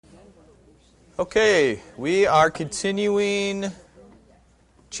Okay, we are continuing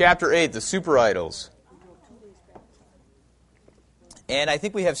chapter 8, the super idols. And I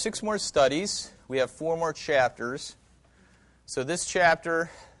think we have 6 more studies. We have 4 more chapters. So this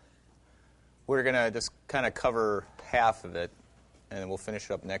chapter, we're going to just kind of cover half of it, and then we'll finish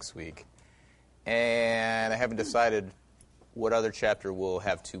it up next week. And I haven't decided what other chapter we'll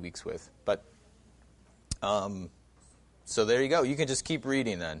have 2 weeks with. But, so there you go. You can just keep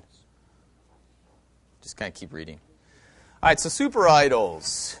reading then. Just kind of keep reading. All right, so super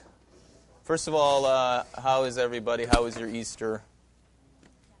idols. First of all, how is everybody? How was your Easter?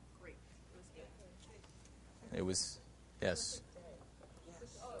 Great. It was, yes.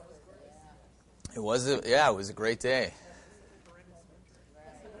 It was, it was a great day.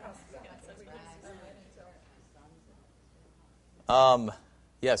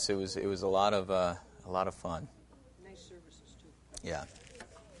 Yes, it was a lot of fun. Nice services too. Yeah.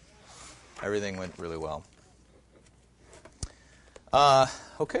 Everything went really well.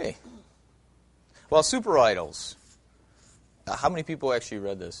 Okay. Well, super idols. How many people actually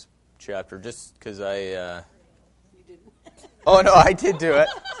read this chapter? Just because I... You didn't. Oh, no, I did do it.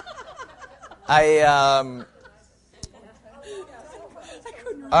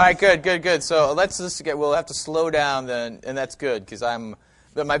 All right, good. So let's just we'll have to slow down then, and that's good, because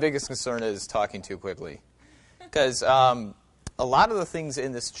my biggest concern is talking too quickly. Because... a lot of the things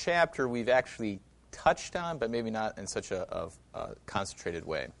in this chapter we've actually touched on, but maybe not in such a concentrated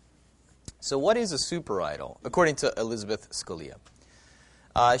way. So what is a super idol, according to Elizabeth Scalia?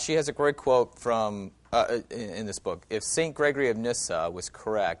 She has a great quote from in this book. If St. Gregory of Nyssa was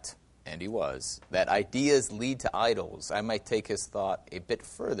correct, and he was, that ideas lead to idols, I might take his thought a bit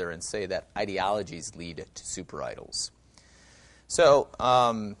further and say that ideologies lead to super idols. So...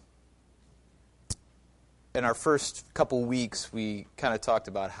 in our first couple weeks, we kind of talked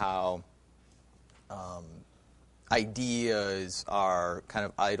about how ideas are kind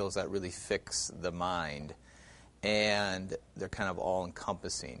of idols that really fix the mind, and they're kind of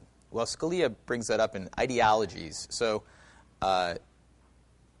all-encompassing. Well, Scalia brings that up in ideologies. So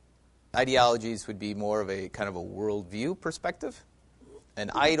ideologies would be more of a kind of a worldview perspective. An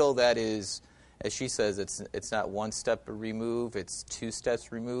idol that is, as she says, it's not one step removed, it's 2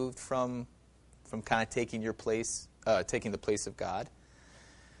 steps removed from kind of taking the place of God,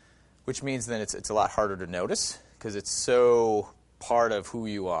 which means then it's a lot harder to notice because it's so part of who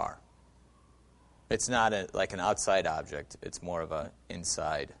you are. It's not like an outside object. It's more of an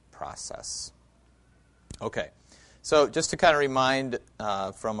inside process. Okay, so just to kind of remind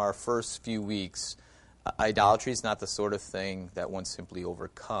from our first few weeks, idolatry is not the sort of thing that one simply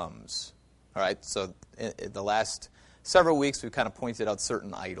overcomes. All right, so in the last several weeks, we've kind of pointed out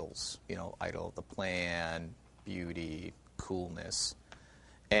certain idols, idol of the plan, beauty, coolness,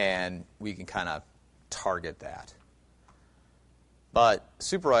 and we can kind of target that. But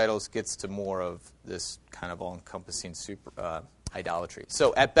super idols gets to more of this kind of all-encompassing super idolatry.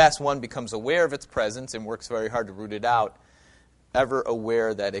 So at best, one becomes aware of its presence and works very hard to root it out, ever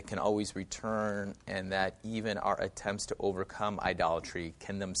aware that it can always return and that even our attempts to overcome idolatry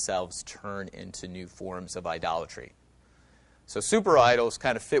can themselves turn into new forms of idolatry. So super idols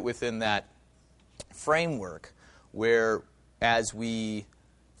kind of fit within that framework where as we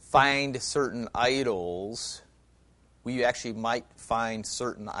find certain idols, we actually might find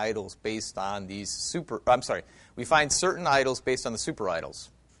certain idols based on we find certain idols based on the super idols.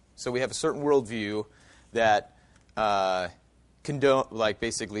 So we have a certain worldview that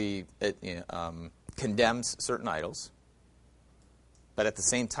condemns certain idols, but at the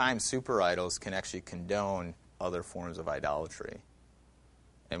same time, super idols can actually condone other forms of idolatry.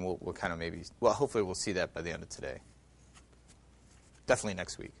 And we'll kind of hopefully we'll see that by the end of today. Definitely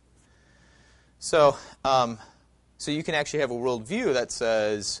next week. So you can actually have a worldview that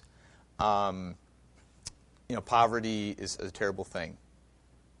says, poverty is a terrible thing,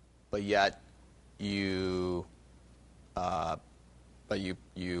 but yet you have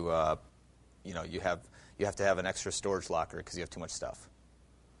to have an extra storage locker because you have too much stuff.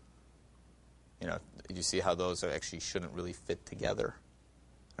 You see how those actually shouldn't really fit together,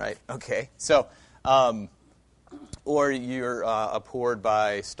 right? Okay, so, or you're abhorred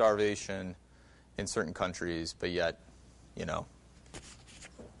by starvation in certain countries, but yet, you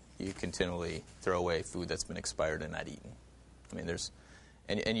continually throw away food that's been expired and not eaten. I mean,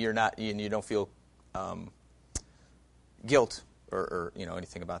 and you don't feel guilt or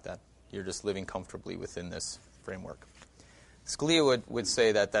anything about that. You're just living comfortably within this framework. Scalia would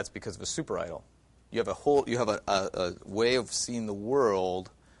say that that's because of a super idol. You have a way of seeing the world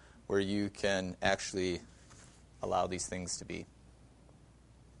where you can actually allow these things to be.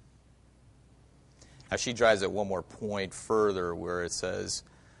 Now, she drives it one more point further where it says,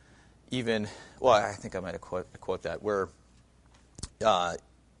 I think I might have quote that, where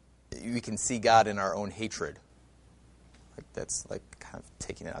we can see God in our own hatred. That's like kind of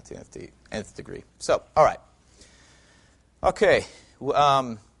taking it out to the nth degree. So, all right. Okay.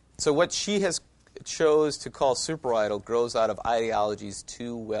 So what she has chose to call super idol grows out of ideologies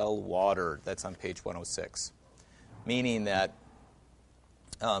too well watered. That's on page 106. Meaning that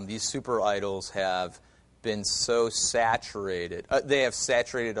these super idols have been so saturated. They have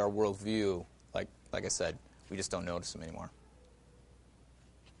saturated our worldview. Like I said, we just don't notice them anymore.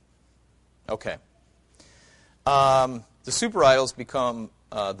 Okay. The super idols become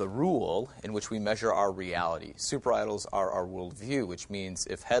the rule in which we measure our reality. Super idols are our worldview, which means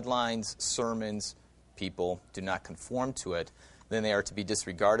if headlines, sermons, people do not conform to it, then they are to be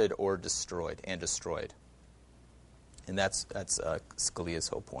disregarded or destroyed. And that's Scalia's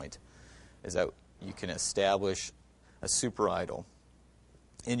whole point, is that you can establish a super idol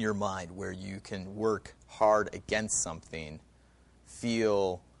in your mind where you can work hard against something,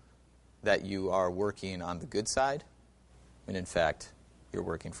 feel that you are working on the good side, and in fact, you're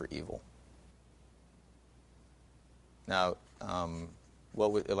working for evil. Now,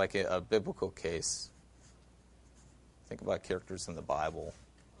 what would, like a biblical case, think about characters in the Bible.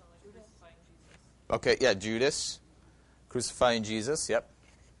 Crucifying Jesus. Okay, yeah, Judas, crucifying Jesus, yep.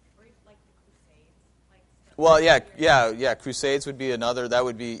 Or like the Crusades. Well, yeah, Crusades would be another, that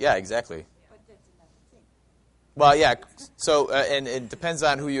would be, yeah, exactly. But that's another thing. Well, yeah, so, and it depends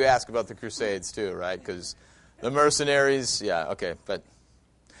on who you ask about the Crusades, too, right? Because the mercenaries, yeah, okay, but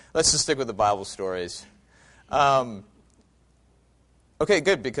let's just stick with the Bible stories. Okay,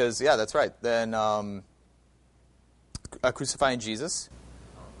 good, because, yeah, that's right. Then, crucifying Jesus.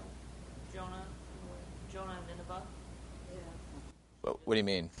 Jonah and Nineveh. Yeah. What do you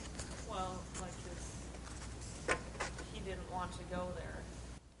mean? Well, like he didn't want to go there,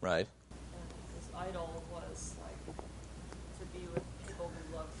 Right. and his idol was like to be with people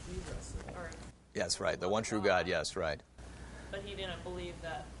who loved Jesus, or Yes, right. The one true God, yes, right. but he didn't believe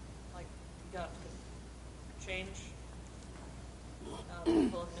that like God could change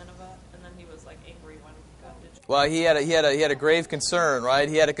people of Nineveh, and then he was like angry when God did. Well, he had a grave concern, right?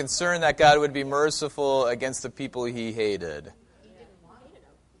 He had a concern that God would be merciful against the people he hated. He didn't want it.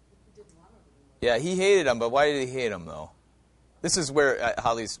 He didn't want it. Yeah, he hated them, but why did he hate them, though? This is where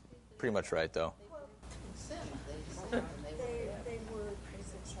Holly's pretty much right, though. Sin. They were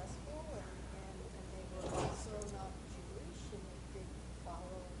successful and they were also not Jewish and they didn't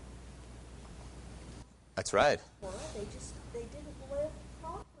follow That's right. Torah. They didn't live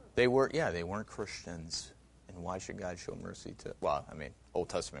properly. They weren't Christians. And why should God show mercy to, Old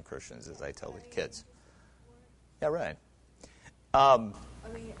Testament Christians, as I tell the kids. Yeah, right. I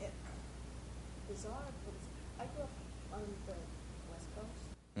mean, bizarre. I grew up on the West Coast,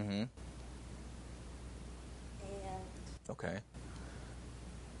 Mm-hmm. and Okay.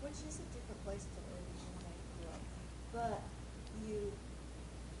 which is a different place to live than when I grew up. But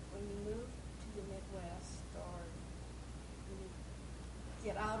when you move to the Midwest, or when you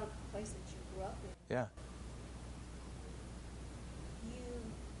get out of the place that you grew up in, Yeah. you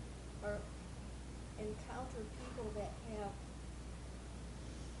encounter people that have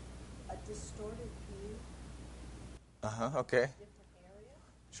a distorted view Uh-huh, okay. of a different area,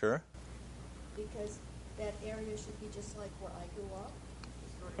 Sure. because that area should be just like where I grew up.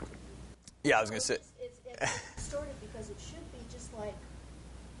 Yeah, I was going to say. It's distorted because it should be just like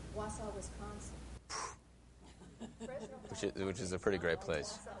Wausau, Wisconsin. Which is a pretty great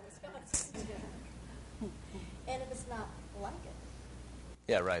place. Wausau, Wisconsin. And if it's not like it,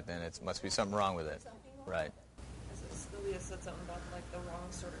 Yeah, right, then it must be something wrong with it. something wrong Right. As Scalia said something about like the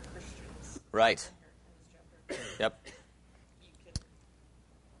wrong sort of Christians. Right. In his chapter. Yep. You can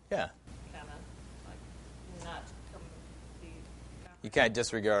Yeah. kind of like not come be. You can't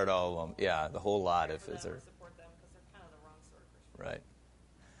disregard all of them. Yeah, the whole lot if it's or there. support them because they're kind of the wrong sort of Christians. Right.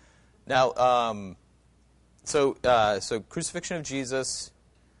 Now, so crucifixion of Jesus,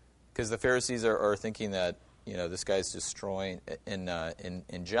 because the Pharisees are thinking that this guy's destroying in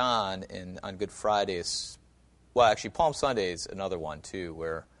John on Good Fridays. Well, actually, Palm Sunday is another one too,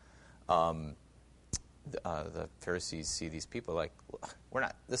 where the Pharisees see these people like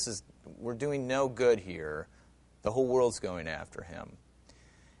we're doing no good here. The whole world's going after him.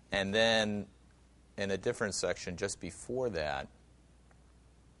 And then in a different section just before that,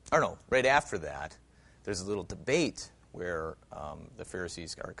 right after that, there's a little debate where the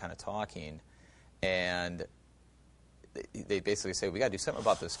Pharisees are kind of talking, and they basically say, we got to do something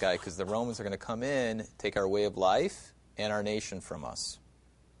about this guy because the Romans are going to come in, take our way of life and our nation from us.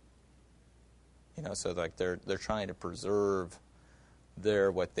 So like they're trying to preserve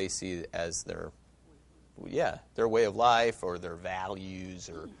what they see as their way of life or their values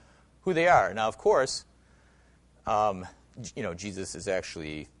or who they are. Now, of course, Jesus is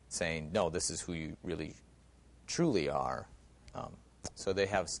actually saying, no, this is who you really truly are. So they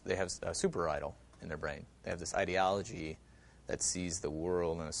have a super idol in their brain. They have this ideology that sees the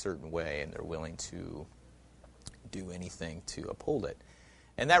world in a certain way, and they're willing to do anything to uphold it.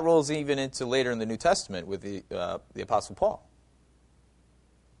 And that rolls even into later in the New Testament with the Apostle Paul.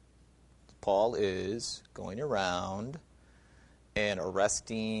 Paul is going around and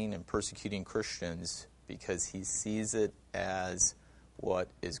arresting and persecuting Christians because he sees it as what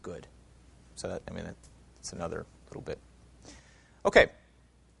is good. So, that's another little bit. Okay,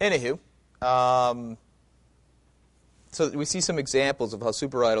 anywho, so we see some examples of how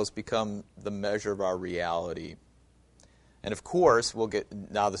super idols become the measure of our reality. And of course,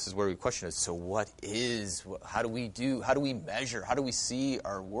 now this is where we question is, so how do we measure, how do we see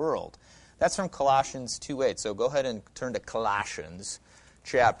our world? That's from Colossians 2:8. So go ahead and turn to Colossians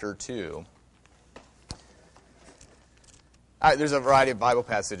chapter 2. There's a variety of Bible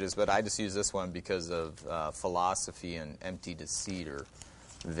passages, but I just use this one because of philosophy and empty deceit or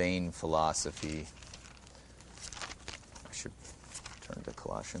vain philosophy. I should turn to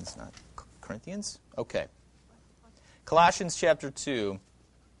Colossians, not Corinthians. Okay. Colossians chapter 2,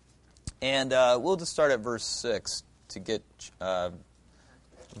 and we'll just start at verse 6 to get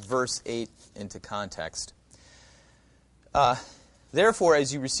verse 8 into context. Therefore,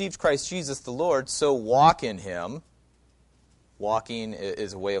 as you received Christ Jesus the Lord, so walk in him. Walking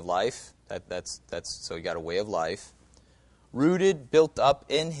is a way of life. That's so you got a way of life. Rooted, built up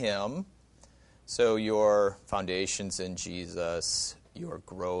in him. So your foundation's in Jesus. Your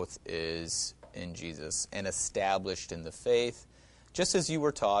growth is in Jesus. And established in the faith, just as you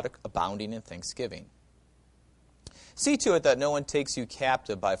were taught, abounding in thanksgiving. See to it that no one takes you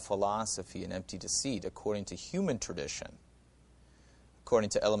captive by philosophy and empty deceit, according to human tradition,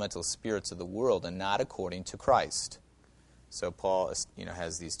 according to elemental spirits of the world, and not according to Christ. So Paul,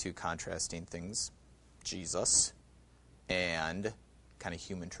 has these two contrasting things, Jesus and kind of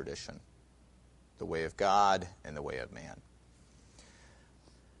human tradition, the way of God and the way of man.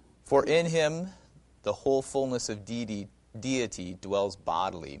 For in him the whole fullness of deity dwells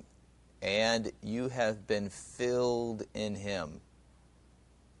bodily, and you have been filled in him.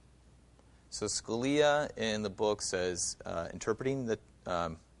 So Scalia in the book says, interpreting the,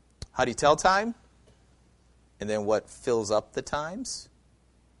 how do you tell time? And then what fills up the times?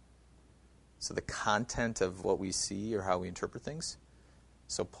 So the content of what we see or how we interpret things.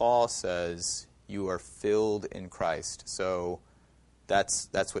 So Paul says, you are filled in Christ. So that's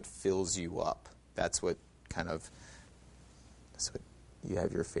what fills you up. That's what you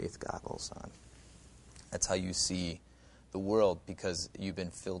have your faith goggles on. That's how you see the world, because you've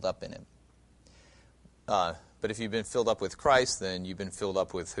been filled up in him. But if you've been filled up with Christ, then you've been filled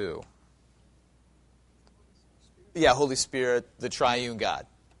up with who? Yeah, Holy Spirit, the triune God.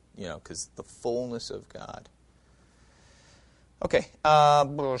 Because the fullness of God. Okay.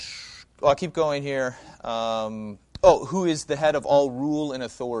 I'll keep going here. Who is the head of all rule and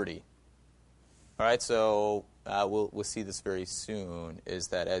authority? All right, so we'll see this very soon, is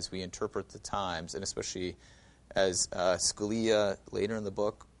that as we interpret the times, and especially as Scalia later in the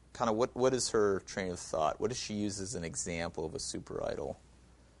book, kind of what is her train of thought? What does she use as an example of a super idol?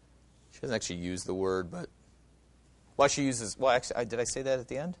 She doesn't actually use the word, but she uses, actually, did I say that at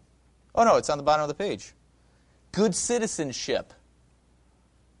the end? Oh, no, it's on the bottom of the page. Good citizenship.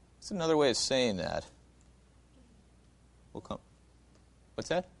 That's another way of saying that. What's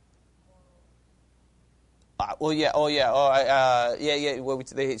that?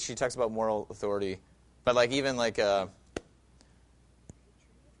 She talks about moral authority, but a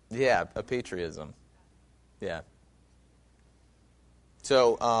patriotism. Yeah.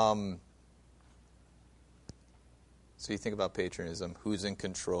 So you think about patriotism. Who's in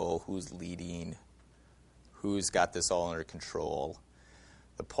control? Who's leading? Who's got this all under control?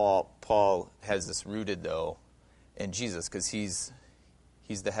 Paul has this rooted though in Jesus, because he's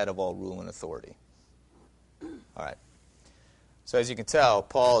the head of all rule and authority. All right. So as you can tell,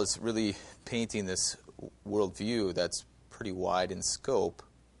 Paul is really painting this worldview that's pretty wide in scope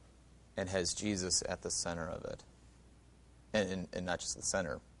and has Jesus at the center of it. And not just the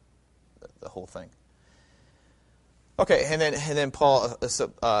center, the whole thing. Okay, and then Paul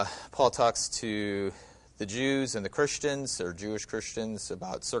talks to the Jews and the Christians, or Jewish Christians,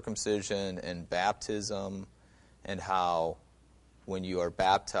 about circumcision and baptism, and how when you are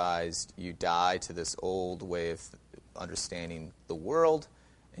baptized, you die to this old way of understanding the world,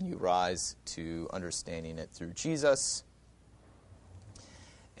 and you rise to understanding it through Jesus.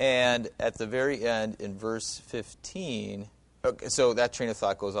 And at the very end, in verse 15, okay, so that train of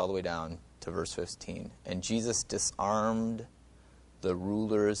thought goes all the way down to verse 15. And Jesus disarmed the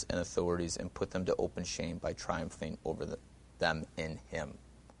rulers and authorities and put them to open shame by triumphing over them in him.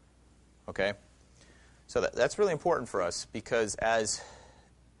 Okay? So that's really important for us because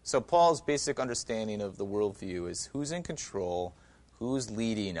so Paul's basic understanding of the worldview is who's in control, who's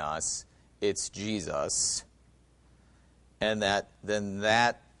leading us, it's Jesus. And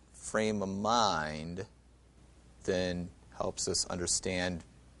that frame of mind then helps us understand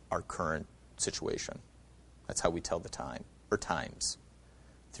our current situation. That's how we tell the times,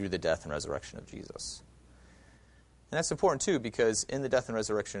 through the death and resurrection of Jesus. And that's important too, because in the death and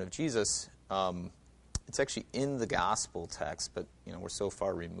resurrection of Jesus, it's actually in the gospel text, but we're so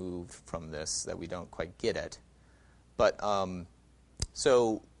far removed from this that we don't quite get it. But when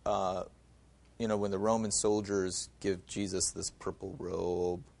the Roman soldiers give Jesus this purple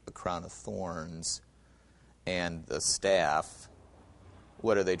robe, a crown of thorns, and the staff,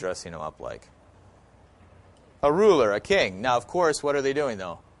 what are they dressing him up like? A ruler, a king. Now, of course, what are they doing,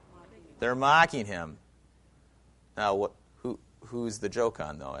 though? They're mocking him. Now, who's the joke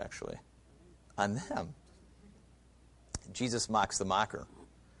on, though, actually? On them. Jesus mocks the mocker.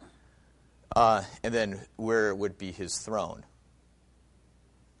 And then where would be his throne?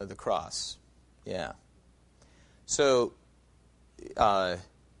 The cross. Yeah. So,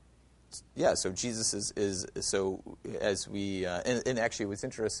 so Jesus is so as we, and actually what's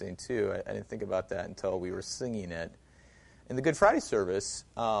interesting too, I didn't think about that until we were singing it. In the Good Friday service,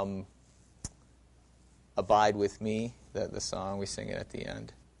 Abide With Me, the song, we sing it at the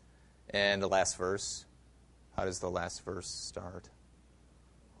end. And the last verse, how does the last verse start?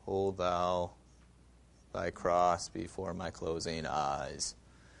 Hold thou thy cross before my closing eyes.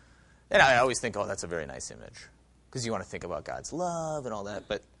 And I always think, that's a very nice image, because you want to think about God's love and all that.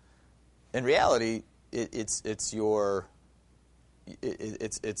 But in reality, it's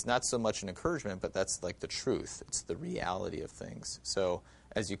not so much an encouragement, but that's like the truth. It's the reality of things. So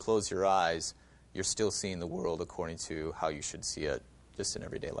as you close your eyes, you're still seeing the world according to how you should see it just in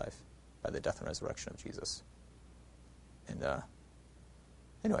everyday life by the death and resurrection of Jesus. And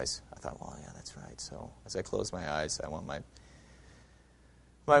anyways, I thought, well, yeah, that's right. So as I close my eyes, I want my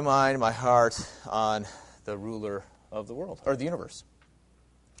mind, my heart on the ruler of the world, or the universe.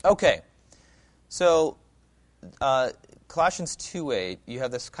 Okay, so Colossians 2:8, you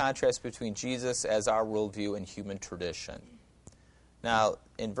have this contrast between Jesus as our worldview and human tradition. Now,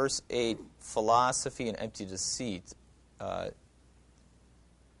 in verse 8, philosophy and empty deceit, the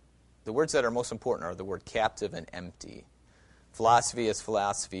words that are most important are the word captive and empty. Philosophy, as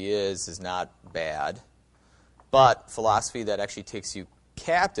philosophy is not bad, but philosophy that actually takes you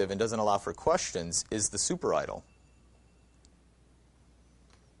captive and doesn't allow for questions is the super idol.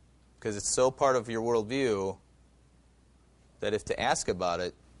 Because it's so part of your worldview that if to ask about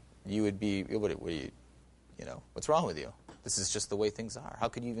it, you would be, what's wrong with you? This is just the way things are. How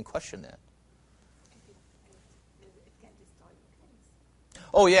could you even question that?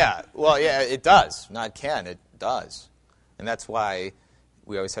 Oh, yeah. Well, yeah, it does. Not can, it does. And that's why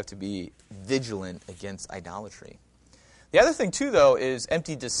we always have to be vigilant against idolatry. The other thing, too, though, is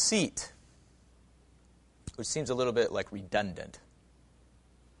empty deceit, which seems a little bit like redundant.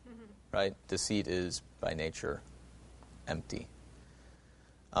 Right? Deceit is, by nature, empty.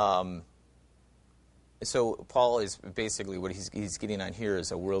 So Paul is basically, what he's getting on here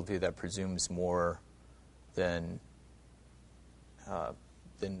is a worldview that presumes more than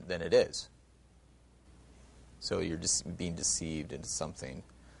it is. So you're just being deceived into something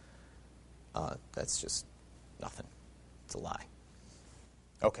that's just nothing. It's a lie.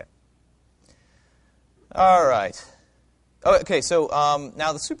 Okay. All right. Oh, okay, so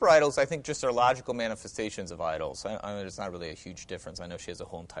now the super idols, I think, just are logical manifestations of idols. I mean, it's not really a huge difference. I know she has a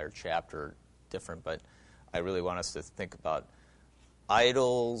whole entire chapter different, but I really want us to think about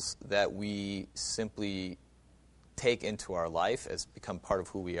idols that we simply take into our life as become part of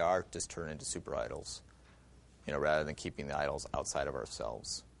who we are, just turn into super idols, rather than keeping the idols outside of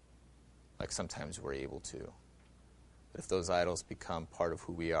ourselves, like sometimes we're able to. But if those idols become part of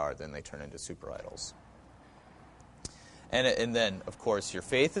who we are, then they turn into super idols. And then, of course, your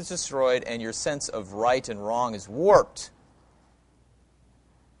faith is destroyed and your sense of right and wrong is warped.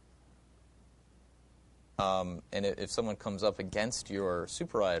 And if someone comes up against your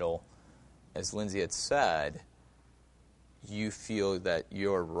super idol, as Lindsay had said, you feel that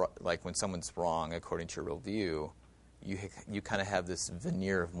you're, like when someone's wrong according to your real view, you kind of have this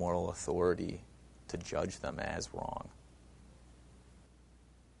veneer of moral authority to judge them as wrong.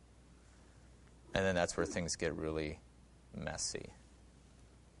 And then that's where things get really messy.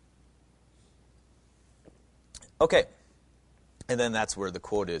 Okay. And then that's where the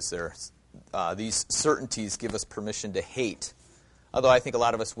quote is there. These certainties give us permission to hate. Although I think a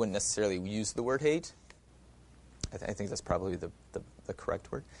lot of us wouldn't necessarily use the word hate. I think that's probably the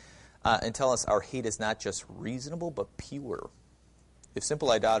correct word. And tell us our hate is not just reasonable, but pure. If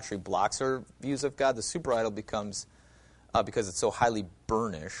simple idolatry blocks our views of God, the super idol becomes, because it's so highly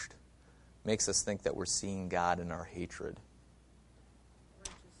burnished, makes us think that we're seeing God in our hatred.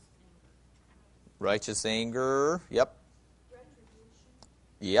 Righteous anger. Yep.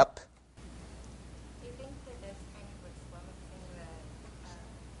 Yep. Do you think that that's kind of what's flummoxing the,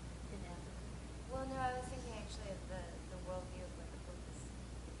 well, no, I was thinking actually of the worldview of what the Pope is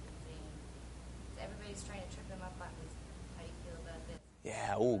saying. Everybody's trying to trip him up on this. How do you feel about this?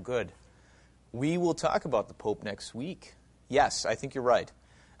 Yeah, oh, good. We will talk about the Pope next week. Yes, I think you're right.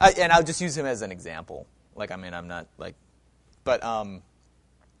 And I'll just use him as an example. Like, I mean, I'm not like, but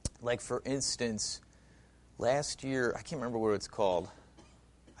like for instance, last year, I can't remember what it's called.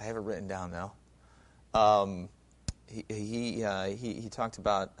 I have it written down now. He talked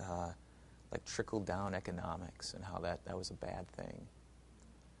about like trickle down economics and how that was a bad thing.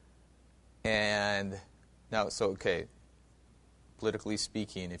 And now, so okay, politically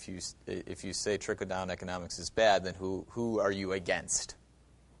speaking, if you say trickle down economics is bad, then who are you against?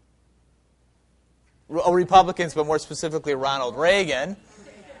 Republicans, but more specifically Ronald Reagan.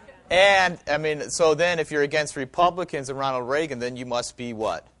 And, I mean, so then if you're against Republicans and Ronald Reagan, then you must be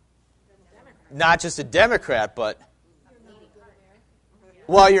what? Not just a Democrat, but...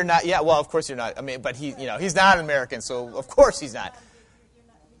 Well, you're not. Yeah, well, of course you're not. I mean, but he's not an American, so of course he's not.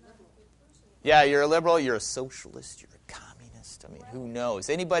 Yeah, you're a liberal, you're a socialist, you're a communist. I mean, who knows?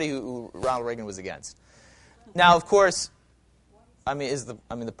 Anybody who Ronald Reagan was against. Now, of course... I mean,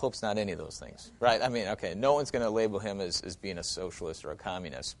 the Pope's not any of those things, right? I mean, okay, no one's going to label him as being a socialist or a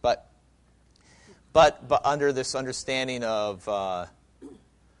communist, but under this understanding of the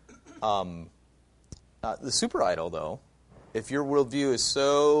super idol, though, if your worldview is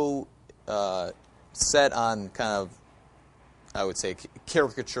so set on kind of, I would say,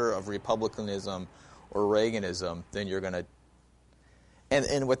 caricature of republicanism or Reaganism, then you're going to,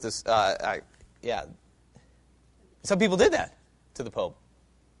 and with this, some people did that to the Pope.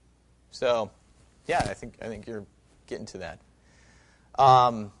 So, yeah, I think you're getting to that.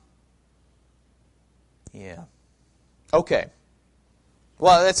 Yeah. Okay.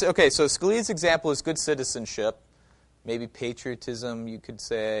 Well, that's okay. So Scalia's example is good citizenship, maybe patriotism, you could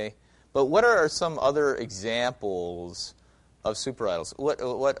say. But what are some other examples of super idols? What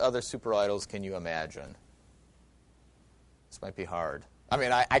other super idols can you imagine? This might be hard. I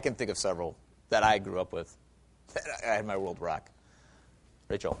mean, I can think of several that I grew up with. I had my world rock.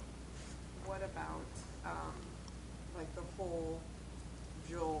 Rachel. What about like the whole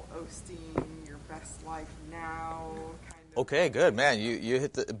Joel Osteen, your best life now kind of? Okay, good, man. You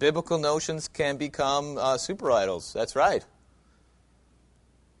hit the biblical notions can become super idols. That's right.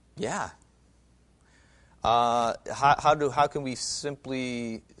 Yeah. How can we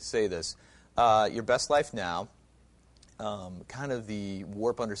simply say this? Your best life now. Kind of the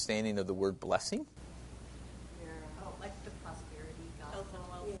warp understanding of the word blessing.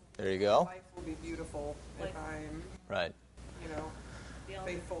 There you go. Life will be beautiful if I'm, right.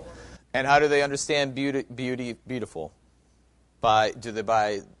 Faithful. And how do they understand beautiful? By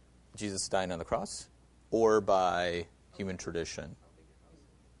Jesus dying on the cross, or by human tradition?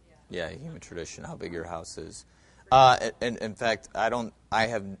 Yeah, human tradition. How big your house is. And in fact, I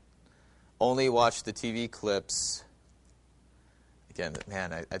have only watched the TV clips. Again,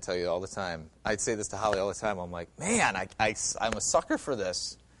 man, I tell you all the time. I'd say this to Holly all the time. I'm like, man, I'm a sucker for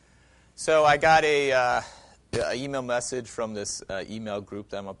this. So I got a email message from this email group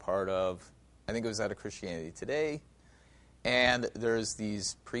that I'm a part of. I think it was out of Christianity Today. And there's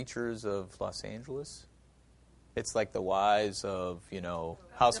these preachers of Los Angeles. It's like the wives of,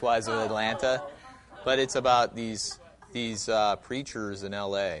 housewives of Atlanta. But it's about these preachers in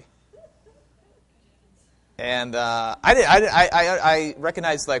L.A. And I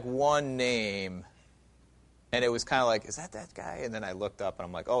recognized like one name. And it was kind of like, is that guy? And then I looked up, and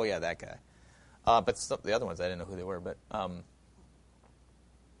I'm like, oh, yeah, that guy. But the other ones, I didn't know who they were. But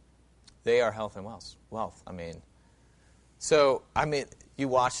they are health and wealth. I mean, so, you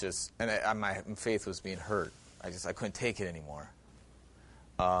watch this, and my faith was being hurt. I couldn't take it anymore.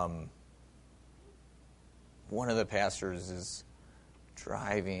 One of the pastors is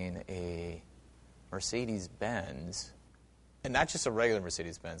driving a Mercedes-Benz, and not just a regular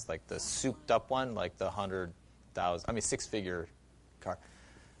Mercedes-Benz, like the souped-up one, like the 100,000, six-figure car.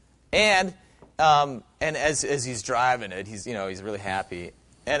 And and as he's driving it, he's really happy.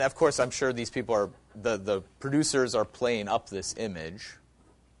 And of course, I'm sure these people are the producers are playing up this image.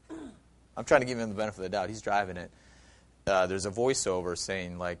 I'm trying to give him the benefit of the doubt. He's driving it. There's a voiceover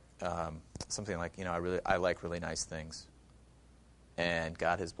saying like something like, I like really nice things, and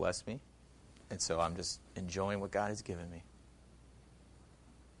God has blessed me, and so I'm just enjoying what God has given me.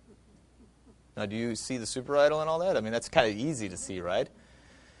 Now, do you see the super idol and all that? I mean, that's kind of easy to see, right?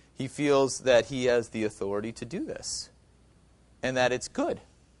 He feels that he has the authority to do this, and that it's good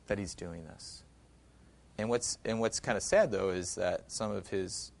that he's doing this. And what's kind of sad, though, is that some of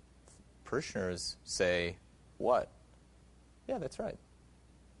his parishioners say, what? Yeah, that's right.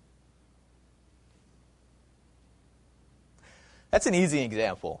 That's an easy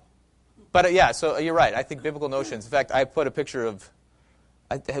example. But so you're right. I think biblical notions. In fact, I put a picture of,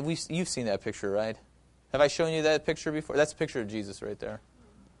 you've seen that picture, right? Have I shown you that picture before? That's a picture of Jesus right there.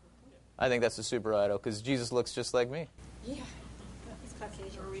 I think that's a super idol because Jesus looks just like me. Yeah. He's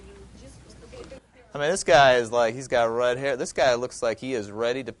Caucasian. I mean, this guy is like, he's got red hair. This guy looks like he is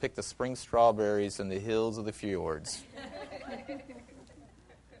ready to pick the spring strawberries in the hills of the fjords.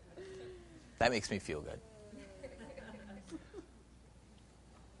 That makes me feel good.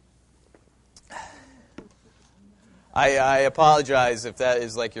 I apologize if that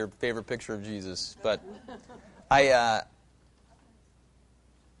is like your favorite picture of Jesus, but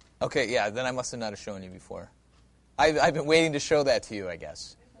okay, yeah, then I must have not have shown you before. I've been waiting to show that to you, I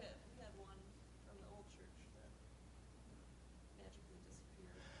guess. We had one from the old church that magically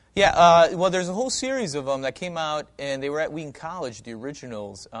disappeared. Yeah, well, there's a whole series of them that came out, and they were at Wheaton College, the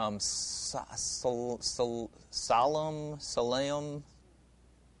originals. Salam,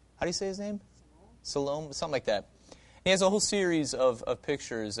 how do you say his name? Salome, something like that. He has a whole series of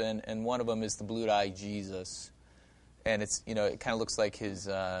pictures, and one of them is the blue-eyed Jesus. And it's, it kind of looks like his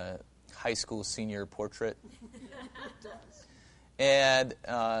high school senior portrait. And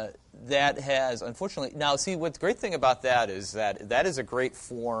that has, unfortunately, now see, what the great thing about that is a great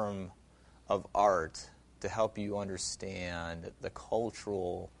form of art to help you understand the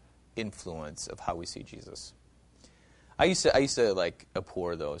cultural influence of how we see Jesus. I used to like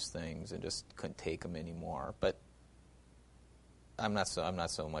abhor those things and just couldn't take them anymore. But I'm not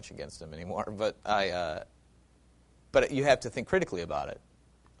so much against them anymore. But but you have to think critically about it.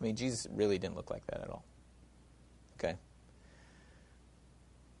 I mean, Jesus really didn't look like that at all. Okay.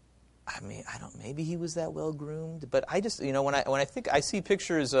 I mean, maybe he was that well groomed, but I just, when I see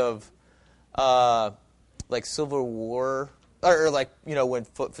pictures of like Civil War or like, when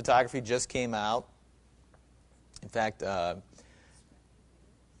photography just came out. In fact, oh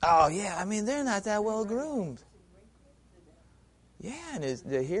yeah, I mean, they're not that well groomed. Yeah, and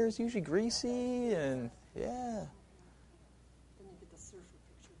the hair is usually greasy, and yeah.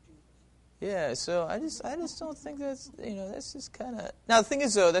 Yeah, so I just don't think that's that's just kind of. Now the thing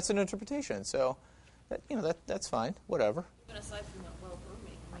is though, that's an interpretation, so that's fine, whatever. Even aside from that well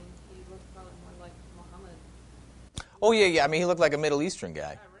grooming, I mean, he looked probably more like Muhammad. Oh yeah. I mean, he looked like a Middle Eastern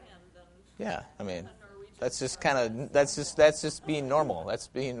guy. Iran than Yeah, I mean, Norwegian. that's just kind of that's just being normal. That's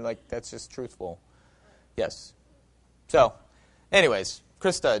just truthful. Yes. So, anyways,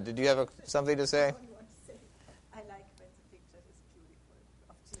 Krista, did you have something to say? I like when the picture is beautiful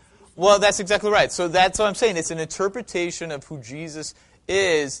of Jesus. Well, that's exactly right. So that's what I'm saying. It's an interpretation of who Jesus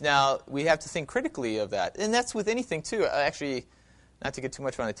is. Now, we have to think critically of that. And that's with anything, too. Actually, not to get too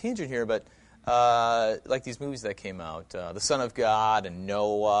much on a tangent here, but like these movies that came out, The Son of God and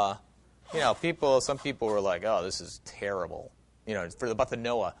Noah. Some people were like, oh, this is terrible, about the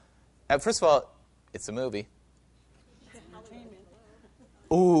Noah. First of all, it's a movie.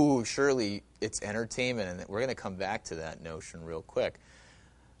 Ooh, surely it's entertainment, and we're going to come back to that notion real quick.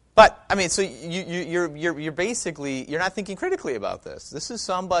 But I mean, so you're basically you're not thinking critically about this. This is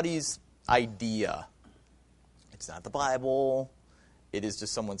somebody's idea. It's not the Bible. It is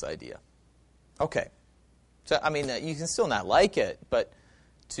just someone's idea. Okay. So I mean, you can still not like it, but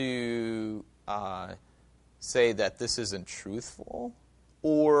to say that this isn't truthful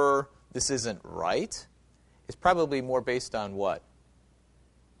or this isn't right is probably more based on what?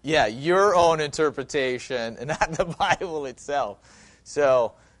 Yeah, your own interpretation and not the Bible itself.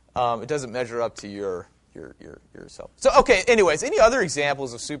 So it doesn't measure up to yourself. So okay. Anyways, any other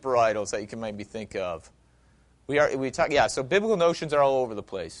examples of super idols that you can maybe think of? So biblical notions are all over the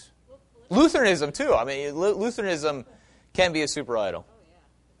place. Lutheranism too. I mean, Lutheranism can be a super idol.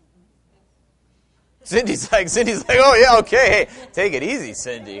 Cindy's like, oh yeah, okay. Hey, take it easy,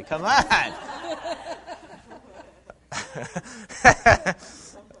 Cindy. Come on.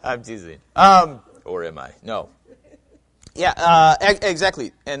 I'm teasing. Or am I? No. Yeah,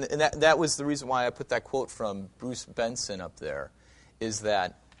 exactly. And that was the reason why I put that quote from Bruce Benson up there, is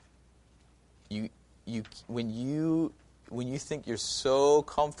that when you think you're so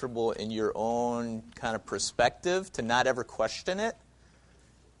comfortable in your own kind of perspective to not ever question it,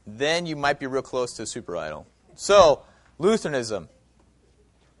 then you might be real close to a super idol. So, Lutheranism.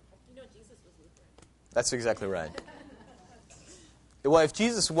 You know, Jesus was Lutheran. That's exactly right. Well, if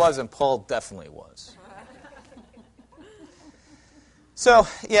Jesus wasn't, Paul definitely was. So,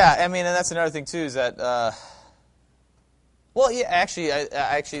 yeah, I mean, and that's another thing, too, is that, well, yeah, actually,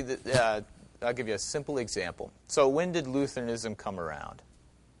 I'll give you a simple example. So when did Lutheranism come around?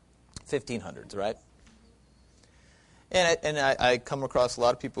 1500s, right? And I come across a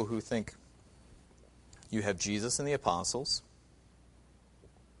lot of people who think you have Jesus and the apostles,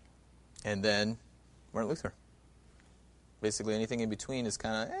 and then Martin Luther. Basically, anything in between is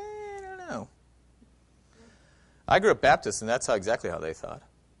kind of, I don't know. I grew up Baptist, and that's exactly how they thought.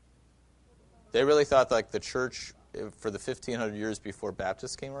 They really thought like the church for the 1500 years before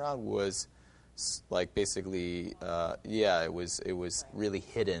Baptists came around was like basically, it was really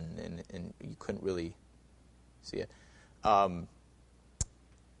hidden, and you couldn't really see it.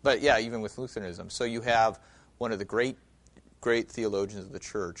 But yeah, even with Lutheranism. So you have one of the great theologians of the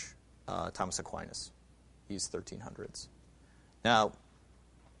church, Thomas Aquinas. He's 1300s. Now,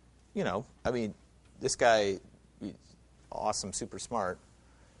 I mean, this guy, he's awesome, super smart,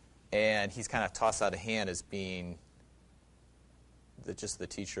 and he's kind of tossed out of hand as being just the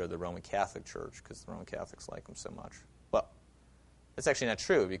teacher of the Roman Catholic Church because the Roman Catholics like him so much. Well, that's actually not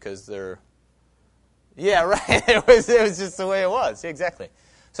true because they're... Yeah, right. It was just the way it was. Yeah, exactly.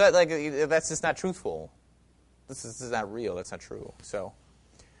 So that's just not truthful. This is not real. That's not true. So,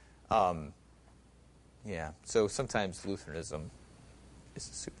 yeah. So sometimes Lutheranism is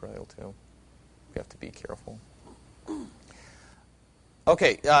a super idol too. We have to be careful.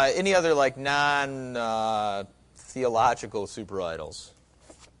 Okay. Any other non-theological super idols?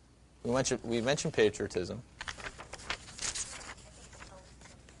 We mentioned patriotism.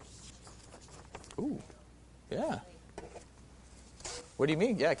 Ooh, yeah. What do you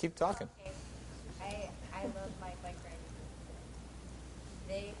mean? Yeah, keep talking. Okay. I love my bike riding.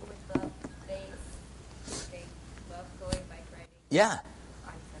 They love going bike riding. Yeah.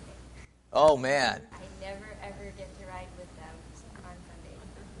 On Sunday. Oh, man. I never ever get to ride with them on Sunday.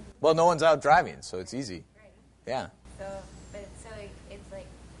 Well, no one's out driving, so it's easy. Right. Yeah. So it's like,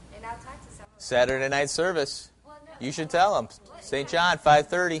 and I'll talk to some of them. Saturday night service. Well, no, You should tell them. St. John,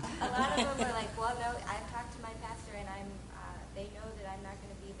 5:30. A lot of them are like, well, no, I've talked to my pastor, and they know that I'm not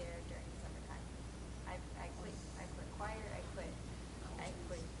going to be there during summertime. I quit choir. I quit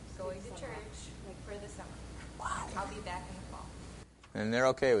going to church for the summer. Wow. I'll be back in the fall. And they're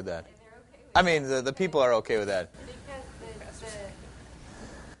okay with that. And they're okay with I mean, the people are okay with that. because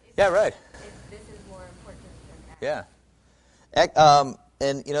Yeah, right. this is more important than that. Yeah.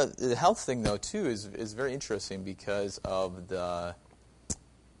 And, the health thing, though, too, is very interesting because of the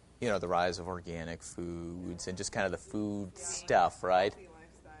rise of organic foods and just kind of the food stuff, right? Healthy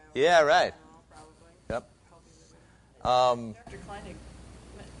lifestyle. Yeah, right. Probably. Yep. Healthy living. Dr. Kleinig,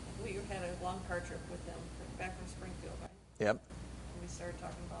 we had a long car trip with them back from Springfield, right? Yep. And we started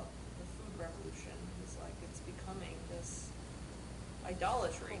talking about the food revolution. It's like it's becoming this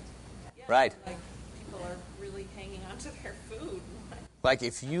idolatry. Yeah, Right. Like people are really hanging on to their food. Like,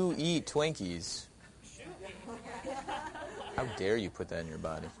 if you eat Twinkies, Shoot me. how dare you put that in your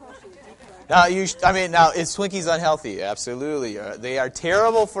body? Now, is Twinkies unhealthy? Absolutely. They are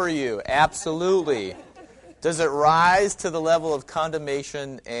terrible for you. Absolutely. Does it rise to the level of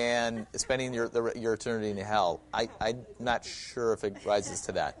condemnation and spending your eternity in hell? I'm not sure if it rises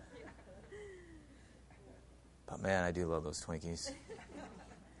to that. But, man, I do love those Twinkies.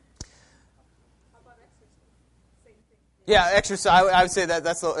 Yeah, exercise. I would say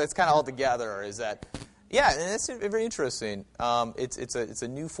it's kind of all together. Is that? Yeah, and it's very interesting. It's a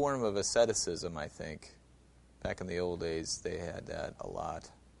new form of asceticism, I think. Back in the old days, they had that a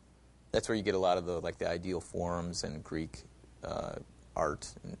lot. That's where you get a lot of the ideal forms and Greek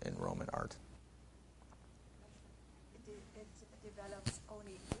art and Roman art. It develops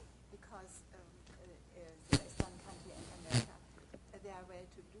only because there is one country in America. They are well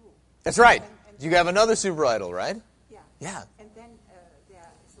to do. That's right. And You have another super idol, right? yeah. Yeah. And then their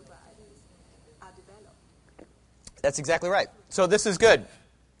super idols are developed. That's exactly right. So this is good.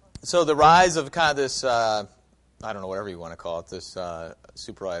 So the rise of kind of this, I don't know, whatever you want to call it, this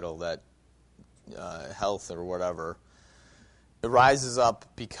super idol, that health or whatever, it rises up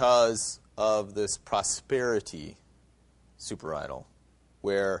because of this prosperity super idol,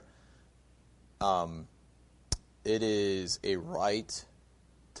 where it is a right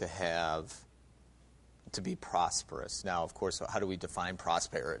to be prosperous. Now, of course, how do we define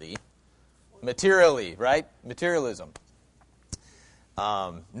prosperity? Materially, right? Materialism.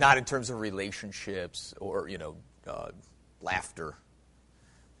 Not in terms of relationships or, laughter,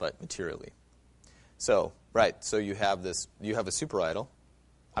 but materially. So, right, so you have a super idol.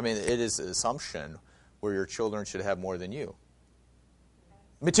 I mean, it is an assumption where your children should have more than you.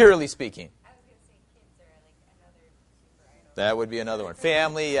 Materially speaking. I was going to say kids are like another super idol. That would be another one.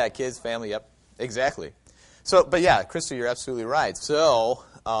 Family, yeah, kids, family, yep, exactly. So, but yeah, Krista, you're absolutely right. So,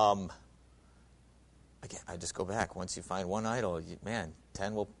 again, I just go back. Once you find one idol,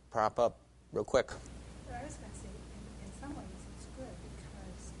 10 will prop up real quick. But I was going to say, in some ways, it's good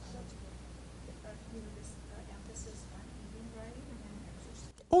because this emphasis on eating right and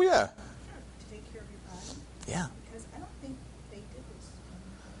exercise. Oh, yeah. To take care of your body. Yeah. Because I don't think they did this when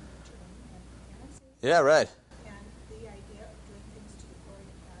children had parents. Yeah, right. And the idea of doing things to the glory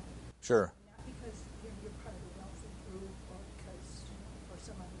of God. Sure. Not because you're part of a wealthy group or because, for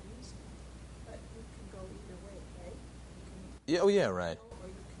some other reason. But you can go either way, right? You can Yeah, oh, yeah, right. or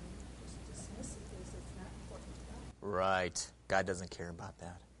you can just dismiss it as it's not important to God. Right. God doesn't care about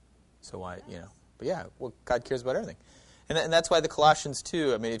that. So why, But yeah, well, God cares about everything. And that's why the Colossians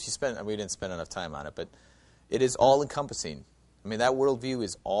 2, I mean, we didn't spend enough time on it, but it is all-encompassing. I mean, that worldview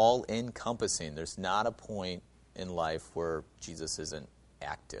is all-encompassing. There's not a point in life where Jesus isn't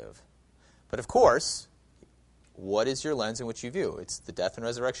active. But of course, what is your lens in which you view? It's the death and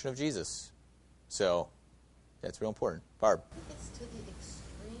resurrection of Jesus. So that's real important. Barb. I think it's to the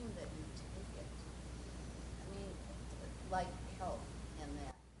extreme that you take it. I mean, like health and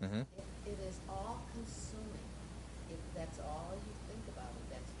that. Mm-hmm. It is all consuming. If that's all you think about, if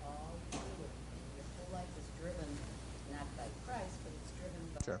that's all you do, and your whole life is driven not by Christ, but it's driven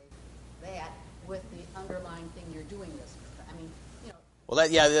by Sure. that with the underlying thing you're doing this for. I mean, Well,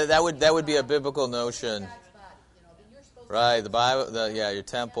 that would be a biblical notion. God's body, that you're supposed to Right, the Bible, your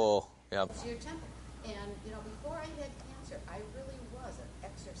temple. Yep. It's your temple. And, before I had cancer, I really was an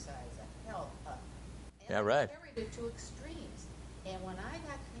exercise, a health, and Yeah, I right. carried it to extremes. And when I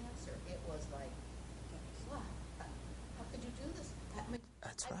got cancer, it was like, what? How could you do this? I mean,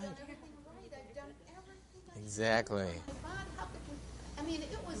 That's I've right. done everything right. I've done everything I Exactly. could. My body, how could you? I mean,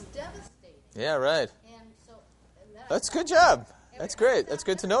 it was devastating. Yeah, right. And so, and then That's a good job. That's great. That's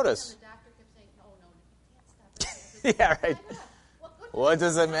good to notice. The doctor kept saying, no, you can't stop. Yeah, right. What good What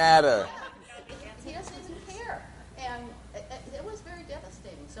does it matter? He doesn't even care, and it was very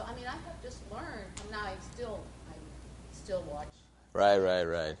devastating. So I mean, I have just learned. Now I still watch.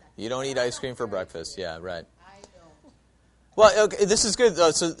 Right. You don't eat ice cream for breakfast. Yeah, right. I don't. Well, okay, this is good.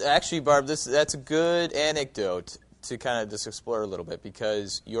 So actually, Barb, that's a good anecdote to kind of just explore a little bit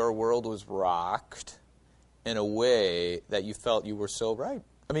because your world was rocked in a way that you felt you were so right.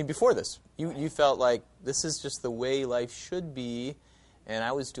 I mean, before this, you felt like this is just the way life should be, and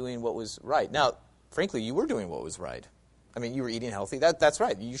I was doing what was right. Now, frankly, you were doing what was right. I mean, you were eating healthy. That's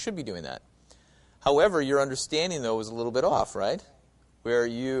right. You should be doing that. However, your understanding, though, was a little bit off, right? Where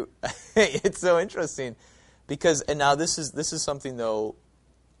you, it's so interesting because, and now this is something, though,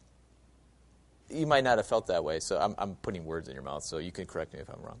 you might not have felt that way. So I'm putting words in your mouth, so you can correct me if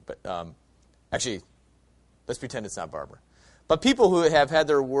I'm wrong. But actually, let's pretend it's not Barbara. But people who have had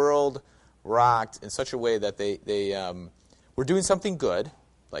their world rocked in such a way that they were doing something good,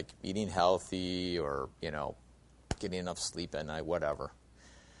 like eating healthy or, getting enough sleep at night, whatever.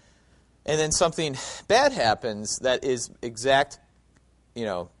 And then something bad happens that is the exact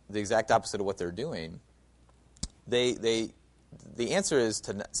opposite of what they're doing. The answer is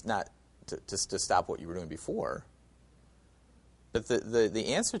to stop what you were doing before. But the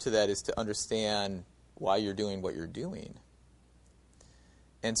answer to that is to understand why you're doing what you're doing.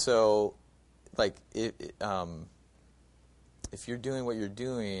 And so, like, if you're doing what you're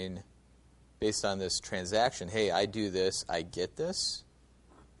doing based on this transaction, hey, I do this, I get this,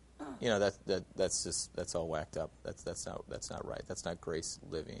 that's all whacked up. That's not right. That's not grace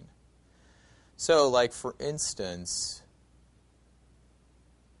living. So, like, for instance,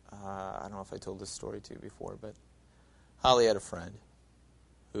 I don't know if I told this story to you before, but Holly had a friend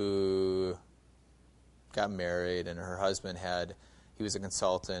who got married, and her husband he was a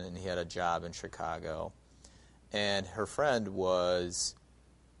consultant, and he had a job in Chicago. And her friend was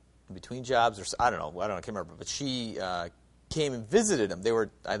in between jobs, or I can't remember, but she came and visited him.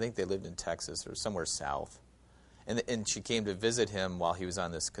 I think they lived in Texas or somewhere south. And she came to visit him while he was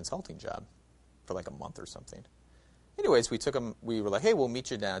on this consulting job for like a month or something. Anyways, we were like, hey, we'll meet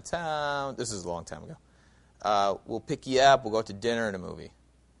you downtown. This is a long time ago. We'll pick you up. We'll go out to dinner and a movie.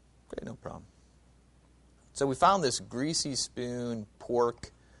 Great, no problem. So we found this Greasy Spoon pork,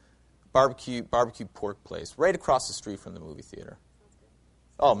 barbecue pork place right across the street from the movie theater.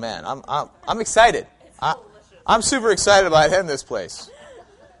 Oh man, I'm excited. I'm super excited about hitting this place.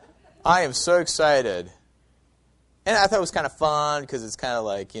 I am so excited. And I thought it was kind of fun because it's kind of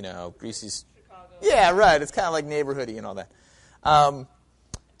like, Greasy's. Chicago. Yeah, right. It's kind of like neighborhoody and all that.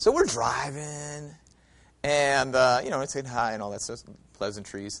 So we're driving, and it's saying hi and all that stuff,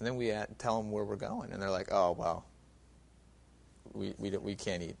 pleasantries, and then we tell them where we're going, and they're like, "Oh, well, we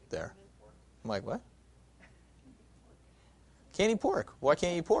can't eat there." I'm like, "What? Can't eat pork? Why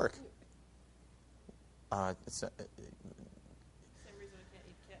can't you eat pork?" It's Same reason I can't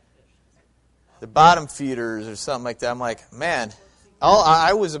eat catfish. the bottom feeders or something like that. I'm like, man,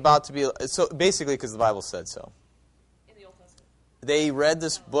 I was about to be so basically because the Bible said so. In the Old Testament. They read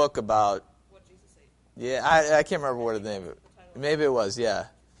this book about. What Jesus ate. Yeah, I can't remember what the name of it. Maybe it was, yeah.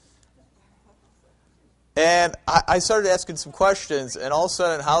 And I started asking some questions, and all of a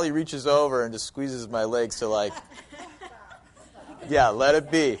sudden Holly reaches over and just squeezes my legs to like, yeah, let it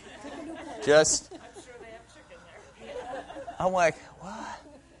be. Just, I'm sure they have chicken there. I'm like, what?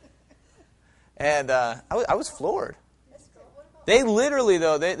 And I was floored. They literally,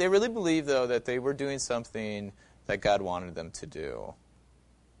 though, they really believe, though, that they were doing something that God wanted them to do.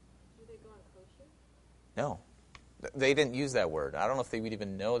 Do they go on kosher? No. They didn't use that word. I don't know if they would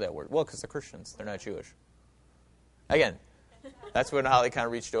even know that word. Well, because they're Christians. They're not Jewish. Again, that's when Holly kind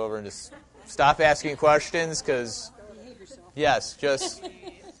of reached over and just stopped asking questions because, yes, just,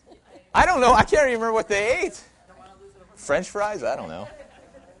 I don't know. I can't even remember what they ate. French fries? I don't know.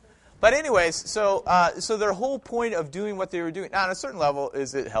 But anyways, so their whole point of doing what they were doing, now on a certain level,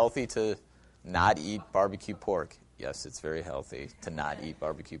 is it healthy to not eat barbecue pork? Yes, it's very healthy to not eat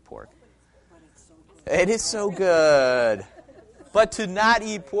barbecue pork. It is so good. But to not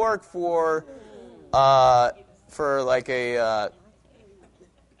eat pork for like the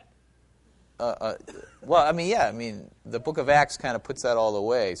Book of Acts kind of puts that all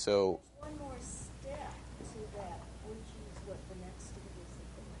away. So One more step to that, which is what the next thing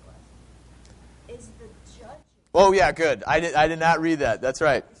is the judging. oh yeah, good. I did not read that. That's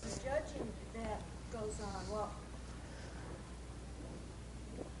right. The judging that goes on. Well,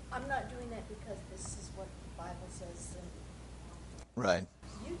 I'm not doing that because this is what the Bible says, and Right.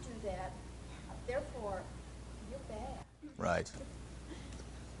 you do that, therefore you're bad. Right.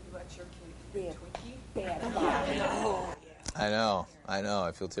 You let your kid eat a Twinkie? I know.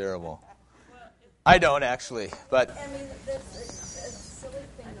 I feel terrible. I don't actually, but I mean, that's a silly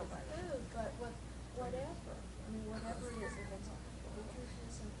thing about food, but whatever. I mean, whatever it is, if it's nutrition,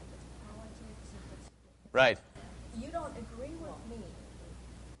 if it's politics, if it's... right. You don't agree with me,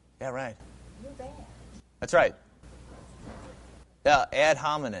 Yeah, right. you're bad. That's right. Yeah, ad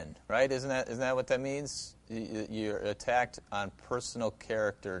hominem, right? Isn't that what that means? You're attacked on personal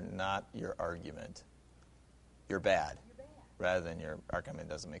character, not your argument. You're bad. Rather than your argument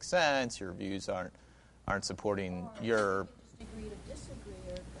doesn't make sense, your views aren't supporting your... Degree to disagree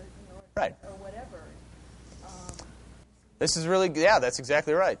or Right. or whatever. This is really, yeah, that's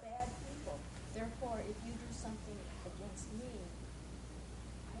exactly right. Bad people. Therefore, if you do something against me,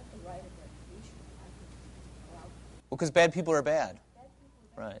 I have the right of retribution. I can allow Well, because bad people are bad. bad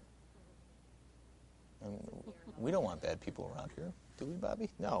people. Right. We don't want bad people around here, do we, Bobby?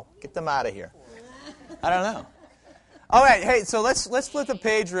 No. Get them out of here. I don't know. All right, hey, so let's flip the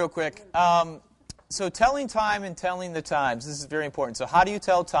page real quick. So telling time and telling the times. This is very important. So how do you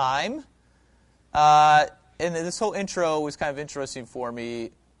tell time? And this whole intro was kind of interesting for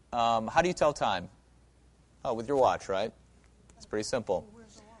me. How do you tell time? Oh, with your watch, right? It's pretty simple.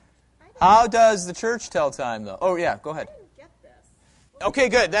 How does the church tell time, though? Oh, yeah, go ahead. Get this. Okay,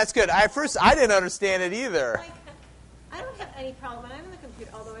 good. That's good. I didn't understand it either. Like, I don't have any problem, and I'm on the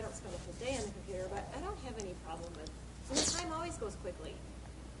computer, although I don't spend a whole day on the computer, but I don't have any problem with, and the time always goes quickly.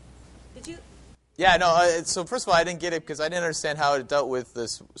 Did you, Yeah, no, so first of all, I didn't get it because I didn't understand how it dealt with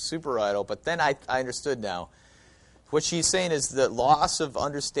this super idol, but then I understood now. What she's saying is the loss of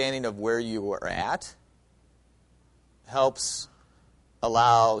understanding of where you are at helps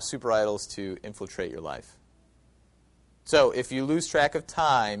allow super idols to infiltrate your life. So if you lose track of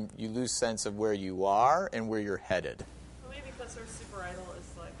time, you lose sense of where you are and where you're headed. Well, maybe because their super idol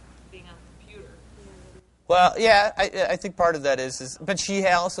is like being on the computer. Well, yeah, I think part of that is, but she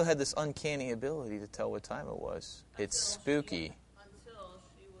also had this uncanny ability to tell what time it was. It's spooky. Until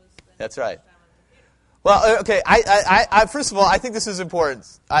she was spending That's right. time on the computer. Well, okay. I first of all, I think this is important.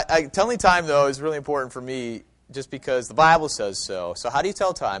 Telling time, though, is really important for me, just because the Bible says so. So, how do you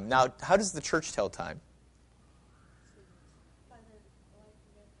tell time? Now, how does the church tell time?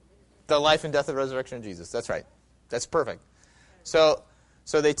 The life and death and resurrection of Jesus. That's right. That's perfect. So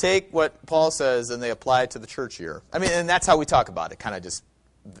they take what Paul says and they apply it to the church year. I mean, and that's how we talk about it, kind of just,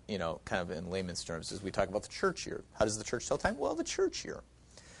 kind of in layman's terms, is we talk about the church year. How does the church tell time? Well, the church year.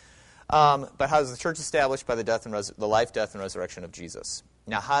 But how is the church established? By the life, death, and resurrection of Jesus.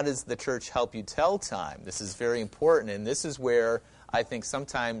 Now, how does the church help you tell time? This is very important, and this is where I think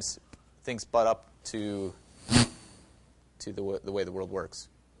sometimes things butt up to the way the world works.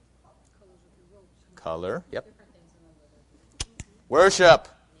 Color, yep. Worship,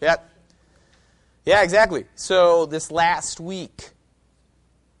 yep. Yeah, exactly. So this last week,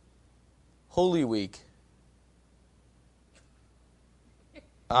 Holy Week,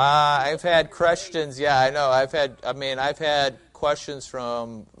 I've had questions. Yeah, I know. I've had questions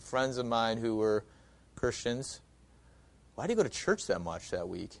from friends of mine who were Christians. Why do you go to church that much that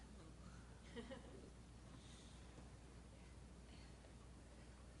week?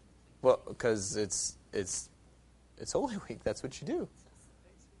 Well, because it's Holy Week. That's what you do.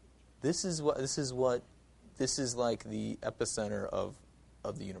 This is like the epicenter of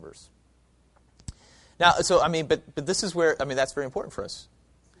the universe. Now, but this is where that's very important for us.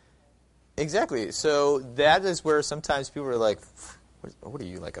 Exactly. So that is where sometimes people are like, "What are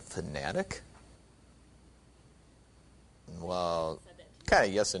you, like a fanatic?" Well, kind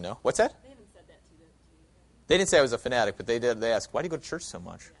of yes and no. What's that? They haven't said that to you. They didn't say I was a fanatic, but they did. They asked, "Why do you go to church so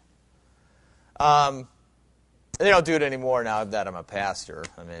much?" They don't do it anymore now that I'm a pastor.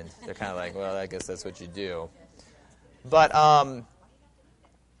 I mean, they're kind of like, "Well, I guess that's what you do." But I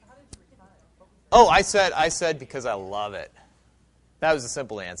said because I love it. That was a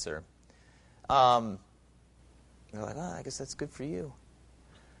simple answer. They're like, "Oh, I guess that's good for you."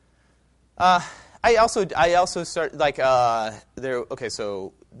 I also start like there. Okay,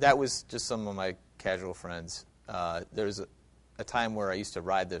 so that was just some of my casual friends. There's a time where I used to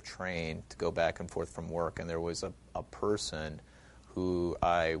ride the train to go back and forth from work, and there was a person who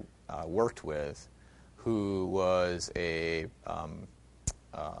I worked with who was a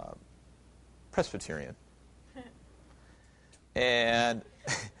Presbyterian, and.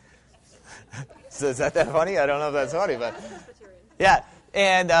 So is that funny? I don't know if that's funny, but yeah.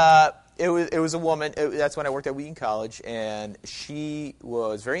 And it was a woman. That's when I worked at Wheaton College, and she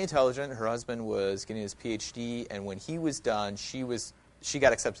was very intelligent. Her husband was getting his PhD, and when he was done, she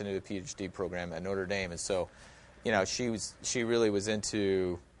got accepted into a PhD program at Notre Dame, and so, she really was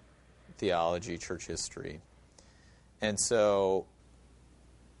into theology, church history, and so,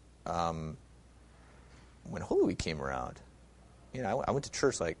 when Holy Week came around, I went to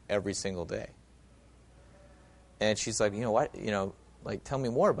church like every single day. And she's like, what? Tell me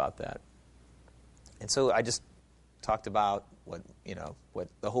more about that. And so I just talked about what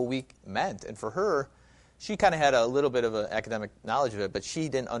the whole week meant. And for her, she kind of had a little bit of an academic knowledge of it, but she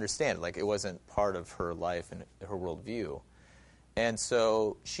didn't understand it. Like, it wasn't part of her life and her worldview. And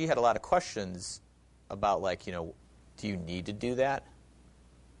so she had a lot of questions about, do you need to do that?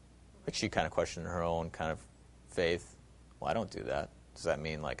 Like, she kind of questioned her own kind of faith. Well, I don't do that. Does that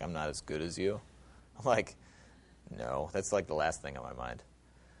mean, I'm not as good as you? I'm like, no, that's the last thing on my mind.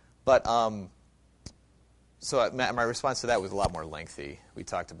 But, so my response to that was a lot more lengthy. We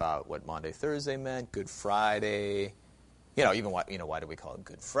talked about what Maundy, Thursday meant, Good Friday, even why do we call it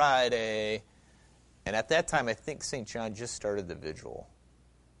Good Friday? And at that time, I think St. John just started the Vigil.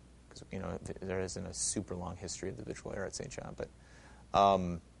 Because, there isn't a super long history of the Vigil era at St. John. But,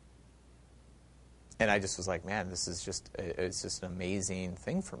 and I just was like, man, it's just an amazing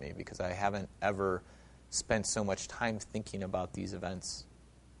thing for me because I haven't ever spent so much time thinking about these events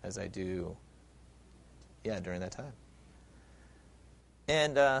as I do, during that time.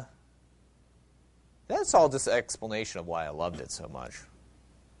 And that's all just an explanation of why I loved it so much.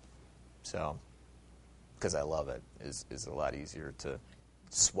 So, because I love it is a lot easier to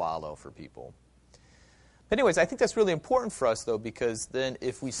swallow for people. But anyways, I think that's really important for us, though, because then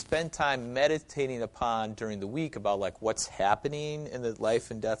if we spend time meditating upon during the week about what's happening in the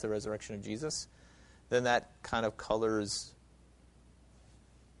life and death and resurrection of Jesus, then that kind of colors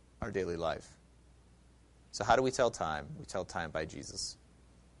our daily life. So how do we tell time? We tell time by Jesus.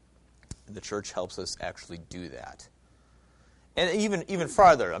 And the church helps us actually do that. And even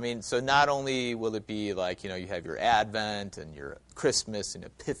farther, so not only will it be you have your Advent and your Christmas and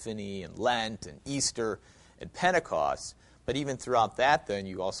Epiphany and Lent and Easter and Pentecost, but even throughout that, then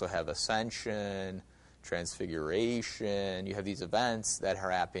you also have Ascension, Transfiguration. You have these events that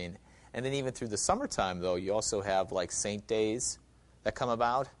are happening. And then even through the summertime, though, you also have saint days that come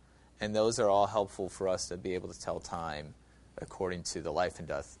about, and those are all helpful for us to be able to tell time according to the life and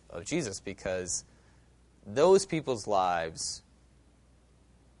death of Jesus, because those people's lives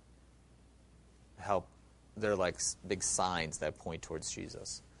help. They're like big signs that point towards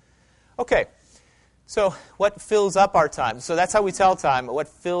Jesus. Okay, so what fills up our time? So that's how we tell time. What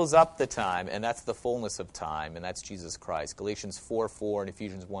fills up the time, and that's the fullness of time, and that's Jesus Christ. Galatians 4:4 and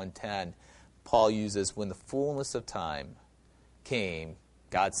Ephesians 1:10, Paul uses, when the fullness of time came,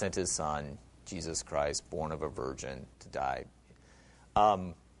 God sent his Son, Jesus Christ, born of a virgin, to die.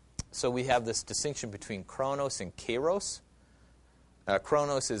 So we have this distinction between chronos and kairos.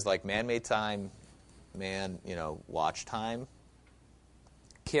 Chronos is like man-made time, watch time.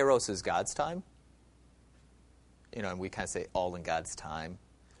 Kairos is God's time. And we kind of say all in God's time,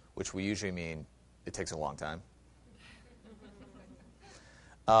 which we usually mean it takes a long time.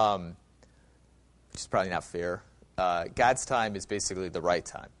 Which is probably not fair. God's time is basically the right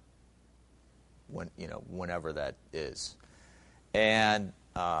time, whenever that is. And,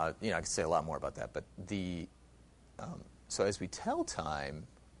 I could say a lot more about that, but so as we tell time,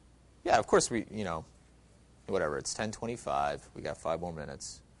 yeah, of course whatever, it's 10:25, we got 5 more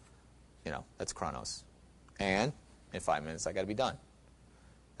minutes, that's chronos. And in 5 minutes, I got to be done.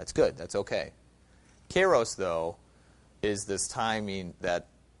 That's good, that's okay. Kairos, though, is this timing that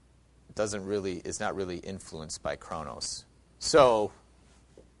is not really influenced by chronos. So,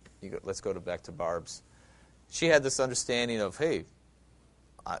 let's go back to Barb's. She had this understanding of, hey,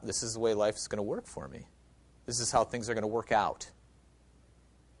 this is the way life is going to work for me. This is how things are going to work out.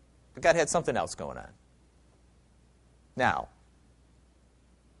 But God had something else going on. Now,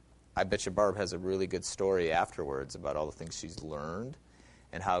 I bet you Barb has a really good story afterwards about all the things she's learned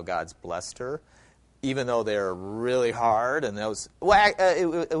and how God's blessed her, even though they're really hard. And most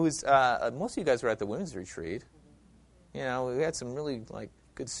of you guys were at the women's retreat. We had some really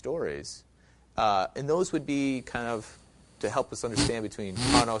good stories. And those would be kind of to help us understand between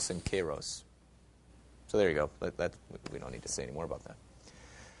chronos and kairos. So there you go. We don't need to say any more about that.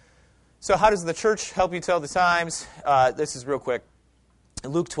 So how does the church help you tell the times? This is real quick. In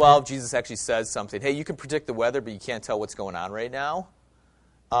Luke 12, Jesus actually says something. Hey, you can predict the weather, but you can't tell what's going on right now.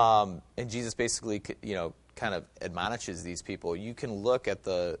 And Jesus basically, kind of admonishes these people. You can look at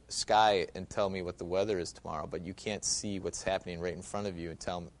the sky and tell me what the weather is tomorrow, but you can't see what's happening right in front of you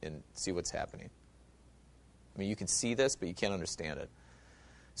and see what's happening. I mean, you can see this, but you can't understand it.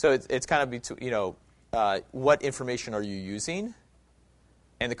 So it's kind of what information are you using?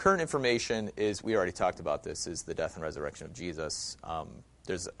 And the current information is, we already talked about this, is the death and resurrection of Jesus.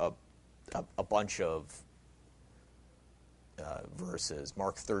 There's a bunch of verses.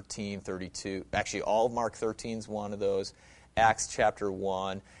 Mark 13, 32. Actually, all of Mark 13 is one of those. Acts chapter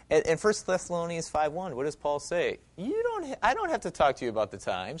 1. And 1 Thessalonians 5:1. What does Paul say? I don't have to talk to you about the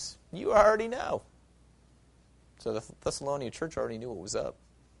times. You already know. So the Thessalonian church already knew what was up.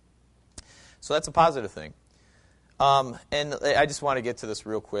 So that's a positive thing. And I just want to get to this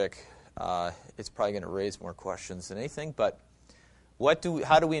real quick. It's probably going to raise more questions than anything, but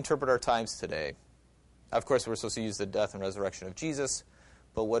how do we interpret our times today? Of course, we're supposed to use the death and resurrection of Jesus,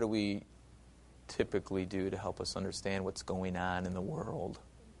 but what do we typically do to help us understand what's going on in the world?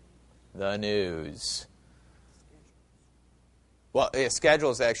 The news. Well,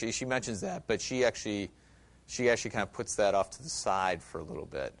 schedules, actually, she mentions that, but she actually kind of puts that off to the side for a little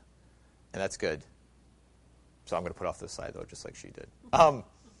bit, and that's good. So I'm going to put it off to the side, though, just like she did.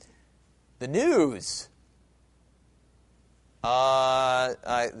 The news.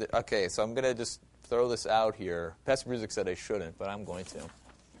 Okay, so I'm going to just throw this out here. Pastor Music said I shouldn't, but I'm going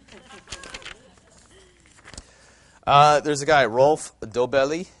to. There's a guy, Rolf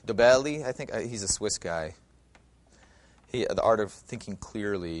Dobelli, I think. He's a Swiss guy. The Art of Thinking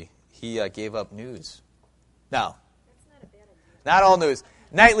Clearly. He gave up news. Now, not all news.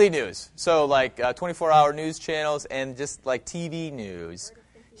 Nightly news. So 24-hour news channels and just TV news.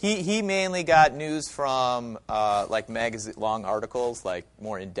 He mainly got news from magazine long articles,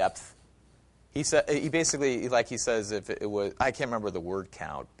 more in depth. He says if it was, I can't remember the word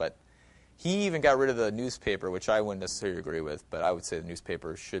count, but he even got rid of the newspaper, which I wouldn't necessarily agree with, but I would say the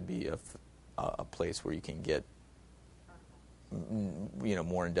newspaper should be a place where you can get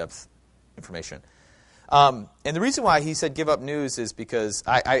more in depth information. And the reason why he said give up news is because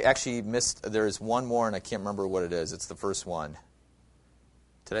I actually missed, there's one more and I can't remember what it is. It's the first one.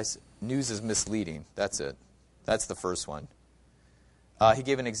 News is misleading. That's it. That's the first one. He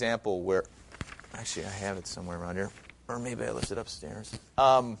gave an example where, actually I have it somewhere around here, or maybe I left it upstairs.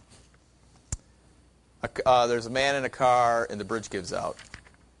 There's a man in a car and the bridge gives out.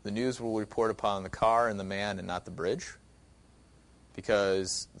 The news will report upon the car and the man and not the bridge.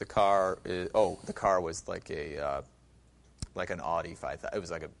 Because the car was like an Audi 5000. It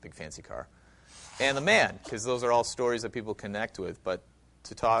was like a big fancy car. And the man, because those are all stories that people connect with. But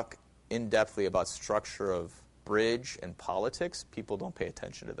to talk in-depthly about structure of bridge and politics, people don't pay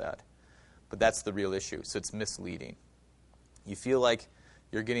attention to that. But that's the real issue. So it's misleading. You feel like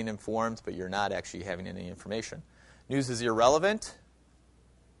you're getting informed, but you're not actually having any information. News is irrelevant.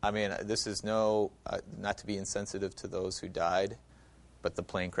 I mean, this is not to be insensitive to those who died, but the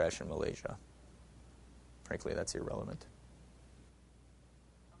plane crash in Malaysia. Frankly, that's irrelevant.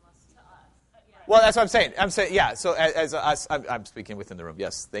 Well, that's what I'm saying. Yeah. So as us, I'm speaking within the room.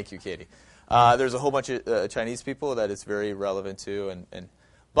 Yes, thank you, Katie. There's a whole bunch of Chinese people that it's very relevant to,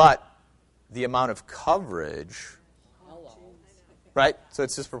 but the amount of coverage, right? So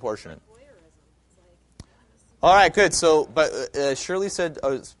it's disproportionate. All right, good. So, but Shirley said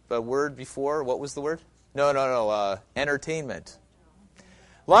a word before. What was the word? No. Entertainment.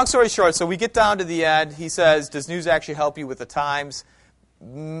 Long story short, so we get down to the end. He says, does news actually help you with the times?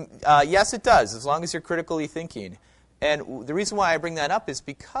 Yes, it does, as long as you're critically thinking. And the reason why I bring that up is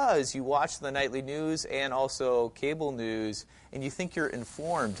because you watch the nightly news and also cable news, and you think you're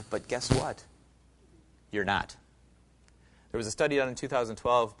informed, but guess what? You're not. There was a study done in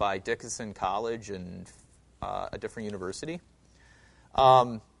 2012 by Dickinson College and a different university.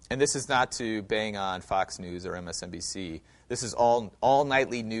 And this is not to bang on Fox News or MSNBC. This is all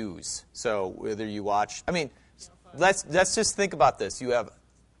nightly news. So whether you watch, I mean, let's just think about this. You have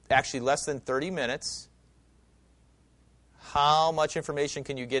actually less than 30 minutes. How much information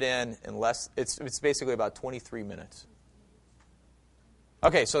can you get in less? It's basically about 23 minutes.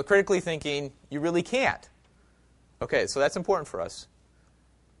 Okay, so critically thinking, you really can't. Okay, so that's important for us.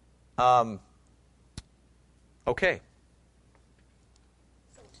 Okay.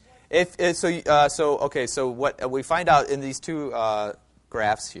 So what we find out in these two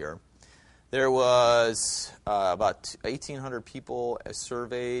graphs here, there was about 1,800 people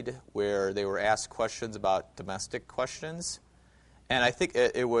surveyed where they were asked questions about domestic questions. And I think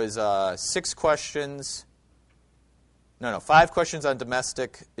it was 5 questions on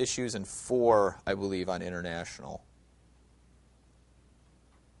domestic issues and 4, I believe, on international.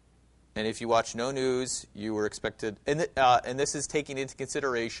 And if you watch no news, you were expected, and this is taking into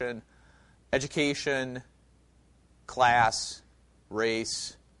consideration education, class,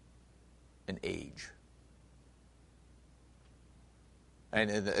 race, and age. And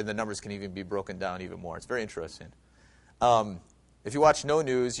the numbers can even be broken down even more. It's very interesting. If you watch no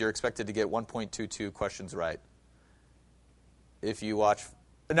news, you're expected to get 1.22 questions right. If you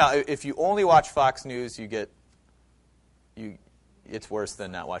only watch Fox News, it's worse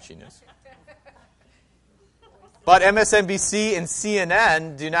than not watching news. But MSNBC and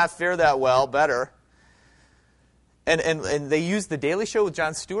CNN do not fare that well, better. And they use The Daily Show with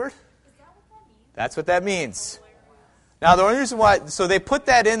Jon Stewart? Is that what that means? That's what that means. Now, the only reason why, so they put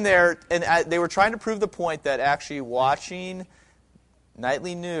that in there, and they were trying to prove the point that actually watching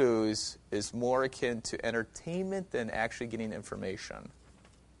nightly news is more akin to entertainment than actually getting information.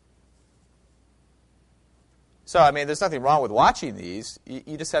 So, I mean, there's nothing wrong with watching these.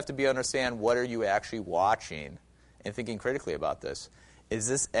 You just have to understand what are you actually watching and thinking critically about this. Is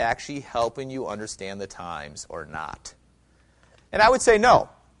this actually helping you understand the times or not? And I would say no.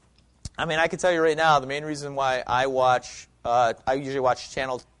 I mean, I can tell you right now, the main reason why I usually watch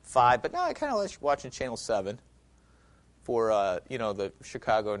Channel 5, but now I kind of like watching Channel 7 for, the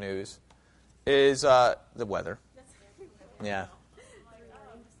Chicago news, is the weather. Yeah.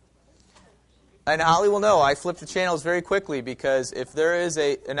 And Holly will know, I flip the channels very quickly because if there is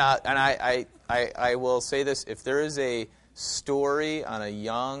I will say this, if there is a story on a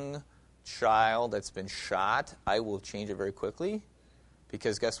young child that's been shot, I will change it very quickly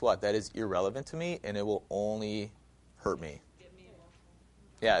because guess what? That is irrelevant to me and it will only hurt me.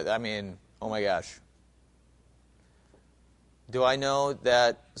 Yeah, I mean, oh my gosh. Do I know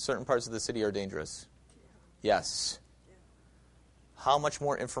that certain parts of the city are dangerous? Yes. How much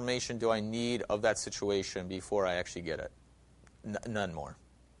more information do I need of that situation before I actually get it? None more.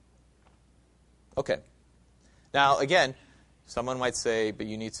 Okay. Now, again, someone might say, but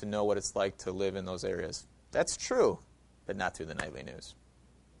you need to know what it's like to live in those areas. That's true, but not through the nightly news.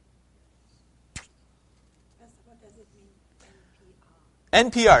 What does it mean,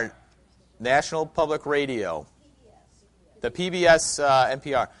 NPR? NPR, National Public Radio. The PBS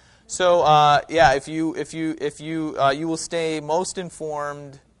NPR. So if you will stay most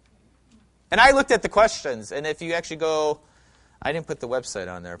informed. And I looked at the questions, and if you actually go, I didn't put the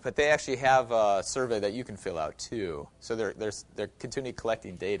website on there, but they actually have a survey that you can fill out too. So they're continually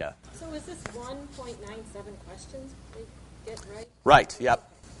collecting data. So is this 1.97 questions they get right? Right. Yep.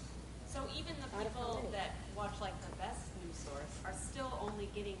 So even the people that watch like the best news source are still only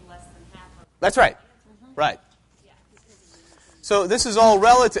getting less than half of. That's right. Right. So this is all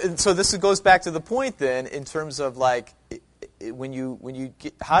relative. So this goes back to the point then, in terms of like, when you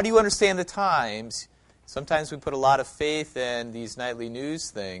get, how do you understand the times? Sometimes we put a lot of faith in these nightly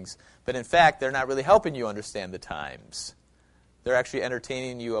news things, but in fact, they're not really helping you understand the times. They're actually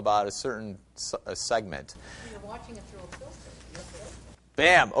entertaining you about a certain segment. You're watching it through a filter. Your filter.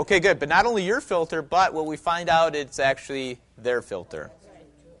 Bam. Okay, good. But not only your filter, but what we find out, it's actually their filter.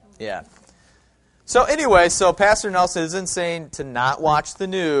 Yeah. So anyway, so Pastor Nelson isn't saying to not watch the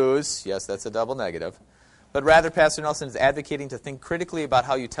news. Yes, that's a double negative. But rather, Pastor Nelson is advocating to think critically about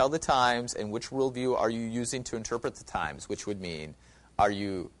how you tell the times and which worldview are you using to interpret the times, which would mean, are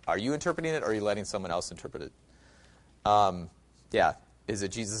you interpreting it or are you letting someone else interpret it? Yeah. Is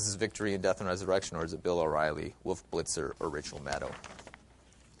it Jesus' victory in death and resurrection, or is it Bill O'Reilly, Wolf Blitzer, or Rachel Maddow?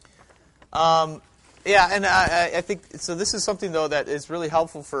 Yeah, and I think, so this is something, though, that is really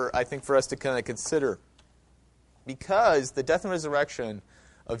helpful for us to kind of consider. Because the death and resurrection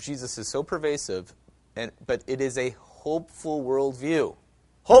of Jesus is so pervasive, but it is a hopeful worldview.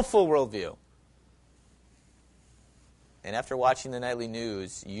 Hopeful worldview. And after watching the nightly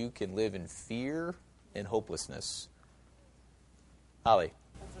news, you can live in fear and hopelessness. Holly.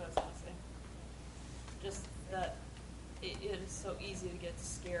 That's what I was going to say. Just that it is so easy to get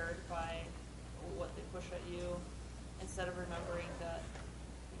scared by what they push at you, instead of remembering that,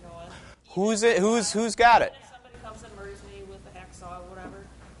 you know what? Who's got it? Even if somebody comes and murders me with a hacksaw or whatever,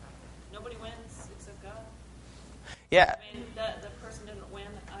 nobody wins except God. Yeah. I mean, the person didn't win.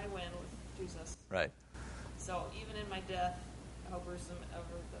 I win with Jesus. Right. So even in my death, how gruesome ever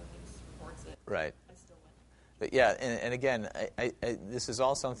the news reports it, Right. I still win. But yeah, and again, I this is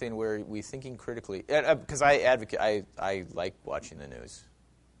all something where we thinking critically, because I advocate, I like watching the news.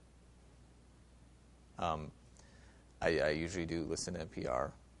 I usually do listen to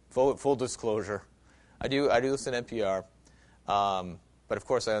NPR. Full disclosure, I do listen to NPR, but of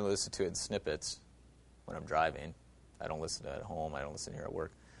course I only listen to it in snippets when I'm driving. I don't listen to it at home. I don't listen here at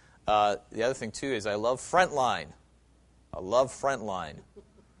work. The other thing too is I love Frontline. I love Frontline.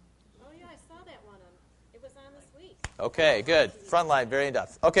 Oh yeah, I saw that one. It was on this week. Okay, good. Frontline, very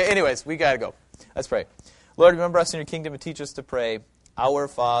in-depth. Okay, anyways, we got to go. Let's pray. Lord, remember us in your kingdom and teach us to pray. Our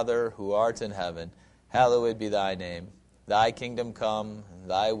Father, who art in heaven, hallowed be thy name. Thy kingdom come,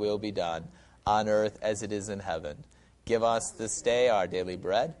 thy will be done, on earth as it is in heaven. Give us this day our daily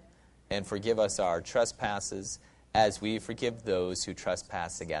bread, and forgive us our trespasses, as we forgive those who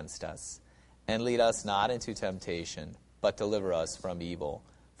trespass against us. And lead us not into temptation, but deliver us from evil.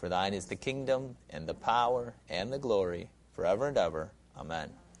 For thine is the kingdom, and the power, and the glory, forever and ever. Amen.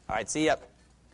 All right, see ya.